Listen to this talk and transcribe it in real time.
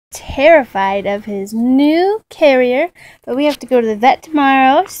terrified of his new carrier, but we have to go to the vet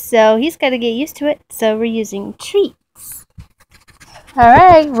tomorrow, so he's got to get used to it, so we're using treats.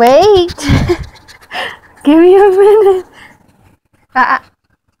 Alright, wait. Give me a minute.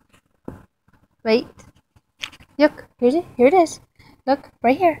 Wait. Look, here it is. Look,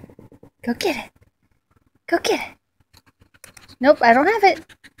 right here. Go get it. Go get it. Nope, I don't have it.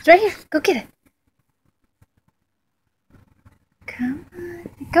 It's right here. Go get it. Come on.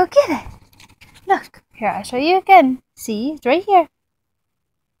 Go get it. Look, here, I'll show you again. See, it's right here.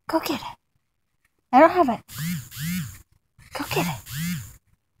 Go get it. I don't have it. Go get it.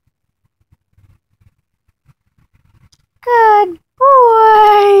 Good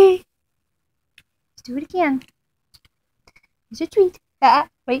boy. Let's do it again. Here's your treat.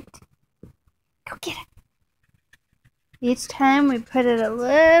 Wait. Go get it. Each time we put it a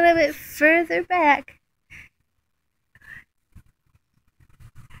little bit further back.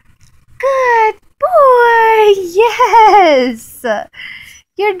 Good boy! Yes!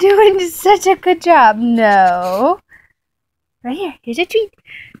 You're doing such a good job. No. Right here. Here's your treat.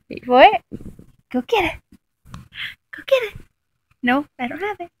 Wait for it. Go get it. Go get it. No, I don't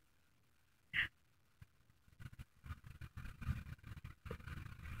have it.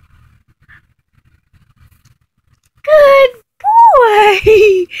 Good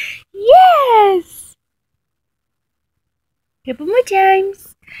boy! Yes! Couple more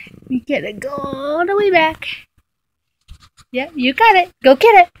times. We gotta go all the way back. Yeah, you got it. Go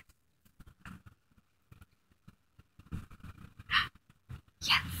get it.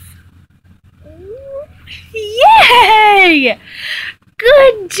 Yes! Yay!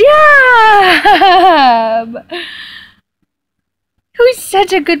 Good job! Who's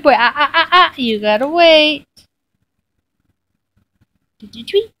such a good boy? You gotta wait. Did you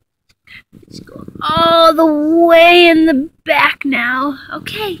treat? Let's go all the way in the back now.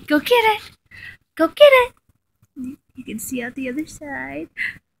 Okay, go get it. Go get it. You can see out the other side.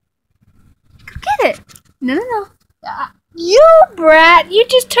 Go get it. No. You brat! You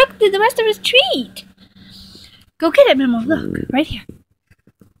just took the rest of his treat. Go get it, Memo. Look, right here.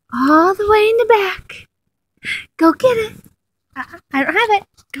 All the way in the back. Go get it. I don't have it.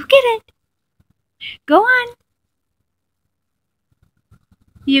 Go get it. Go on.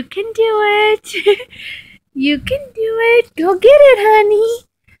 You can do it. You can do it. Go get it, honey.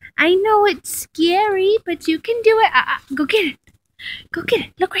 I know it's scary, but you can do it. Go get it. Go get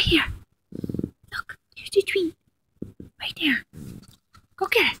it. Look right here. Look, here's your treat. Right there. Go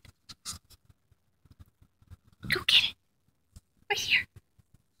get it. Go get it. Right here.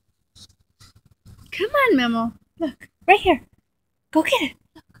 Come on, Memo. Look, right here. Go get it.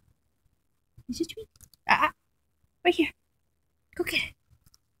 Look. Here's your treat. Right here. Go get it.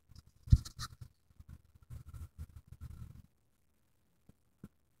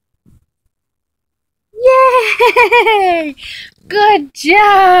 Yay! Good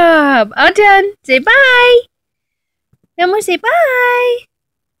job! All done. Say bye. Memo, say bye.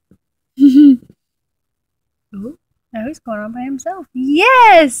 Oh, now he's going on by himself.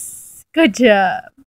 Yes! Good job.